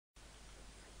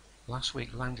Last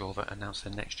week Land Rover announced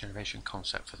their next generation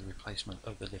concept for the replacement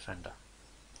of the Defender.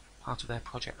 Part of their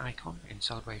Project Icon, in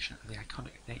celebration of the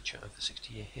iconic nature of the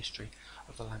 60-year history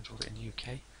of the Land Rover in the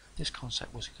UK, this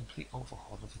concept was a complete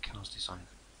overhaul of the car's design.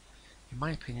 In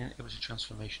my opinion, it was a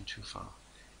transformation too far.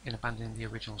 In abandoning the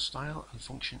original style and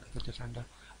function of the Defender,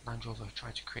 Land Rover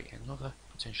tried to create another,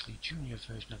 potentially junior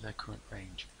version of their current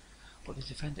range. But the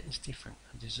Defender is different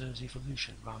and deserves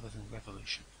evolution rather than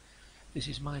revolution. This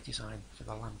is my design for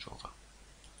the Land Rover.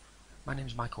 My name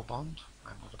is Michael Bond.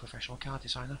 I'm not a professional car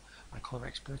designer. My core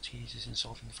expertise is in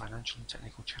solving financial and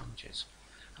technical challenges,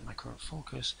 and my current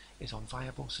focus is on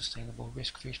viable, sustainable,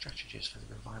 risk-free strategies for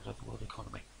the revival of the world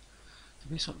economy.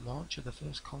 The recent launch of the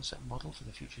first concept model for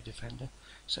the future Defender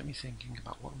set me thinking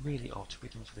about what really ought to be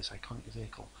done for this iconic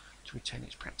vehicle to retain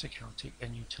its practicality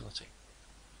and utility.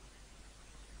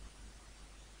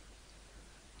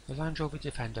 The Land Rover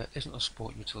Defender isn't a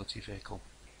sport utility vehicle.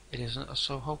 It isn't a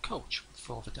Soho coach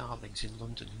for all the darlings in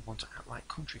London who want to act like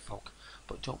country folk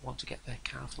but don't want to get their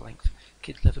calf-length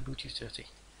kid leather booties dirty.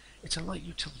 It's a light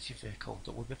utility vehicle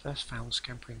that will be best found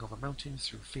scampering over mountains,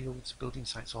 through fields, building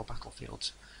sites or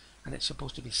battlefields, and it's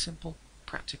supposed to be simple,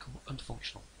 practical and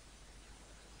functional.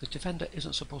 The Defender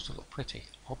isn't supposed to look pretty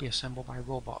or be assembled by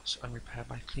robots and repaired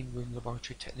by clean room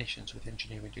laboratory technicians with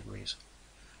engineering degrees.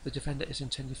 The Defender is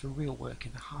intended for real work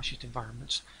in the harshest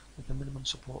environments with the minimum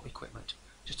support equipment,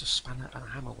 just a spanner and a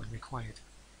hammer when required.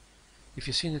 If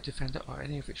you've seen the Defender or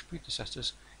any of its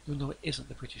predecessors, you'll know it isn't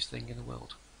the prettiest thing in the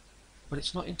world. But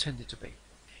it's not intended to be.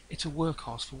 It's a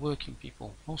workhorse for working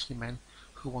people, mostly men,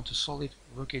 who want a solid,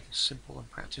 rugged, simple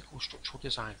and practical structural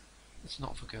design. It's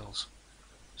not for girls.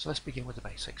 So let's begin with the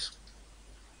basics.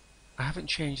 I haven't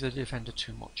changed the Defender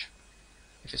too much.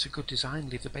 If it's a good design,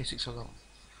 leave the basics alone.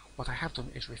 What I have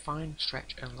done is refine,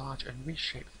 stretch, enlarge and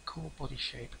reshape the core body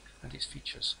shape and its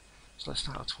features. So let's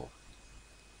start at the top.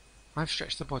 I've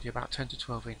stretched the body about 10 to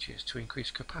 12 inches to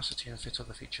increase capacity and fit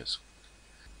other features.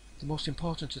 The most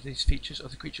important of these features are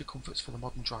the creature comforts for the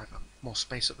modern driver. More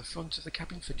space at the front of the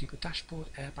cabin for deeper dashboard,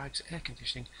 airbags, air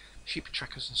conditioning, sheep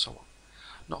trackers and so on.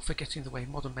 Not forgetting the way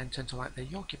modern men tend to like their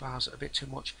Yorkie bars a bit too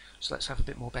much, so let's have a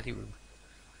bit more belly room.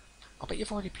 I'll bet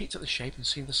you've already peeked at the shape and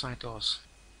seen the side doors.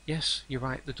 Yes, you're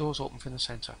right, the doors open from the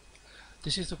centre.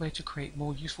 This is the way to create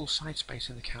more useful side space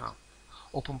in the car.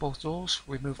 Open both doors,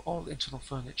 remove all internal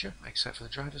furniture except for the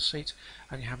driver's seat,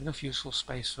 and you have enough useful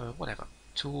space for whatever.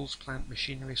 Tools, plant,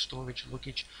 machinery, storage,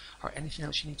 luggage, or anything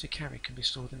else you need to carry can be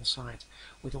stored inside,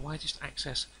 with the widest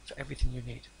access for everything you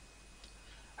need.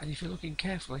 And if you're looking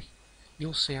carefully,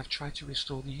 you'll see I've tried to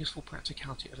restore the useful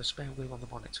practicality of a spare wheel on the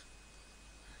bonnet.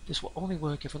 This will only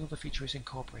work if another feature is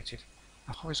incorporated,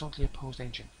 a horizontally opposed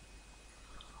engine.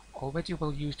 Already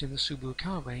well used in the Subaru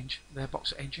car range, their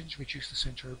box engines reduce the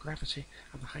centre of gravity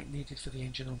and the height needed for the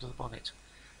engine under the bonnet.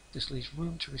 This leaves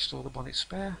room to restore the bonnet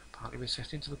spare, partly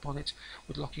reset into the bonnet,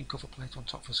 with locking cover plate on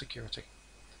top for security.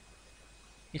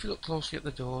 If you look closely at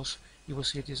the doors, you will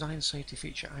see a design safety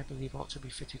feature I believe ought to be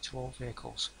fitted to all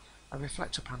vehicles, a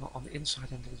reflector panel on the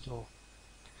inside end of the door.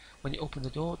 When you open the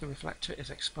door, the reflector is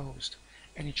exposed.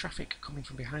 Any traffic coming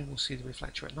from behind will see the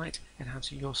reflector at night,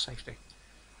 enhancing your safety.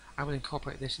 I will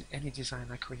incorporate this in any design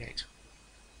I create.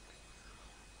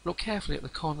 Look carefully at the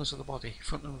corners of the body,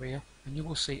 front and rear, and you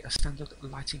will see a standard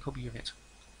lighting hub unit.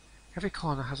 Every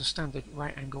corner has a standard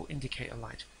right angle indicator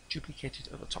light, duplicated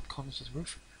at the top corners of the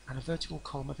roof, and a vertical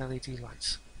column of LED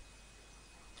lights.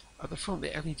 At the front, the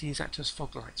LEDs act as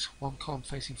fog lights, one column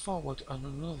facing forward and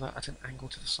another at an angle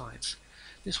to the sides.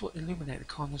 This will illuminate the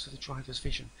corners of the driver's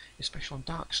vision, especially on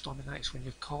dark, stormy nights when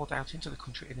you're called out into the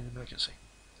country in an emergency.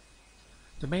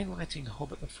 The main lighting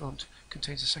hub at the front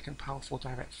contains a second powerful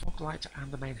direct fog light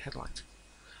and the main headlight.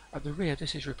 At the rear,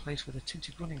 this is replaced with a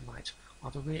tinted running light,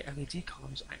 while the rear LED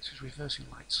columns act as reversing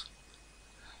lights.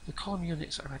 The column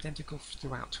units are identical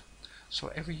throughout, so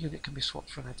every unit can be swapped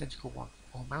for an identical one.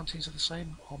 All mountings are the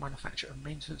same, all manufacture and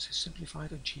maintenance is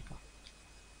simplified and cheaper.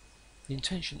 The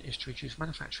intention is to reduce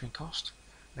manufacturing cost,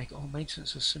 make all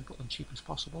maintenance as simple and cheap as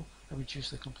possible, and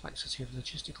reduce the complexity of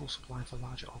logistical supply for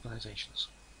larger organisations.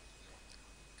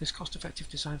 This cost-effective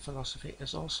design philosophy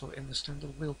is also in the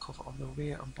standard wheel cover on the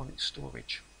rear and bonnet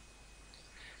storage.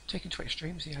 Taken to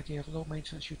extremes, the idea of low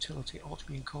maintenance utility ought to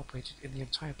be incorporated in the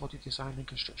entire body design and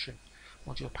construction.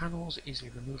 Modular panels,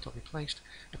 easily removed or replaced,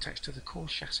 attached to the core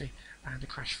chassis and a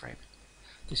crash frame.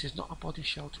 This is not a body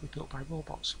shell to be built by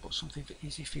robots, but something for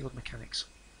easy field mechanics.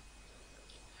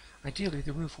 Ideally,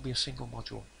 the roof will be a single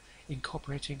module,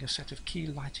 incorporating a set of key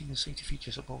lighting and safety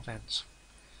features at both ends.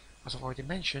 As I've already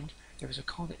mentioned, there is a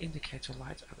corner indicator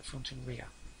light at the front and rear.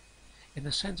 In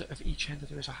the centre of each end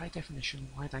there is a high-definition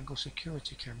wide-angle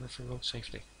security camera for road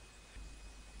safety.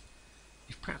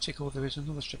 If practical, there is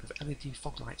another strip of LED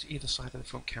fog lights either side of the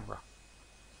front camera.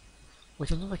 With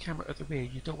another camera at the rear,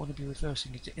 you don't want to be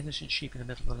reversing into innocent sheep in the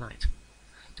middle of the night.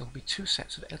 There will be 2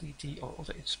 sets of LED or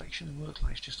other inspection and work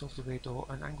lights just over the rear door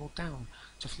and angled down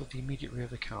to flood the immediate rear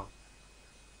of the car.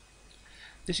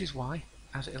 This is why,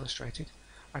 as illustrated,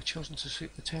 I've chosen to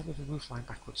sweep the tail of the roofline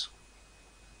backwards.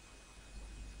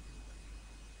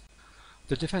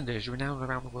 The Defender is renowned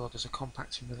around the world as a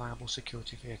compact and reliable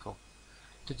security vehicle.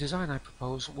 The design I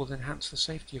propose will enhance the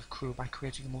safety of crew by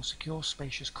creating a more secure,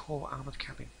 spacious core armoured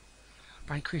cabin.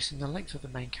 By increasing the length of the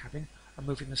main cabin and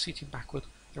moving the seating backward,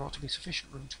 there ought to be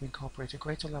sufficient room to incorporate a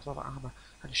greater level of armour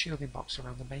and a shielding box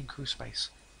around the main crew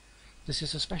space. This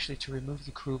is especially to remove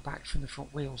the crew back from the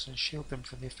front wheels and shield them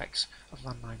from the effects of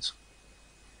landmines.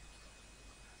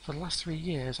 For the last 3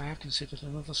 years I have considered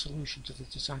another solution to the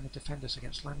design of Defenders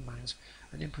against landmines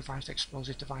and improvised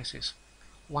explosive devices: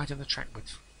 widen the track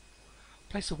width.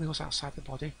 Place the wheels outside the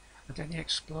body, and any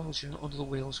explosion under the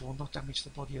wheels will not damage the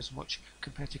body as much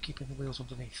compared to keeping the wheels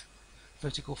underneath.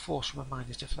 Vertical force from a mine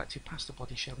is deflected past the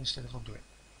body shell instead of under it.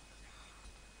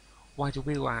 Wider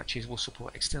wheel arches will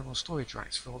support external storage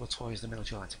racks for all the toys the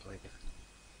military like to play with.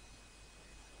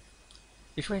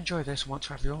 If you enjoy this and want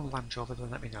to have your own Land Rover,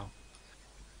 then let me know.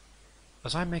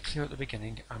 As I made clear at the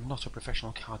beginning, I'm not a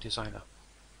professional car designer.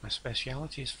 My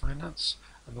speciality is finance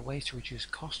and the ways to reduce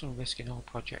cost and risk in all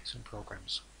projects and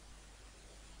programs.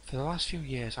 For the last few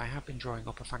years I have been drawing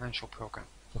up a financial program,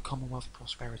 the Commonwealth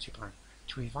Prosperity Plan,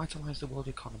 to revitalise the world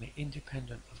economy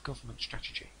independent of government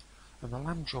strategy, and the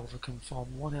Land Rover can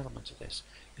form one element of this,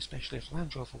 especially if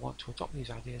Land Rover want to adopt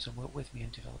these ideas and work with me in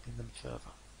developing them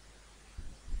further.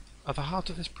 At the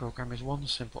heart of this program is one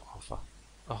simple offer: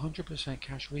 100%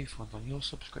 cash refund on your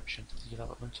subscription to the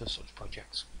development of such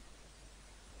projects.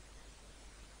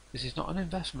 This is not an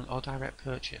investment or direct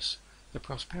purchase. The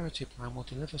Prosperity Plan will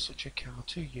deliver such a car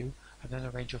to you and then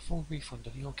arrange a full refund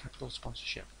of your capital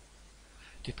sponsorship.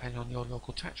 Depending on your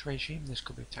local tax regime, this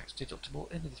could be tax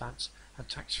deductible in advance and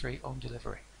tax-free on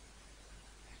delivery.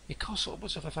 It costs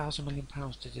upwards of £1,000 million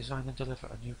to design and deliver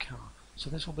a new car, so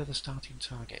this will be the starting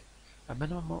target: a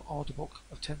minimum order book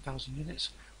of 10,000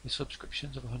 units with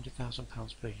subscriptions of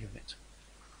 £100,000 per unit.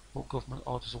 All government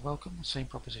orders are welcome, same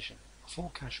proposition: a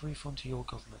full cash refund to your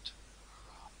government.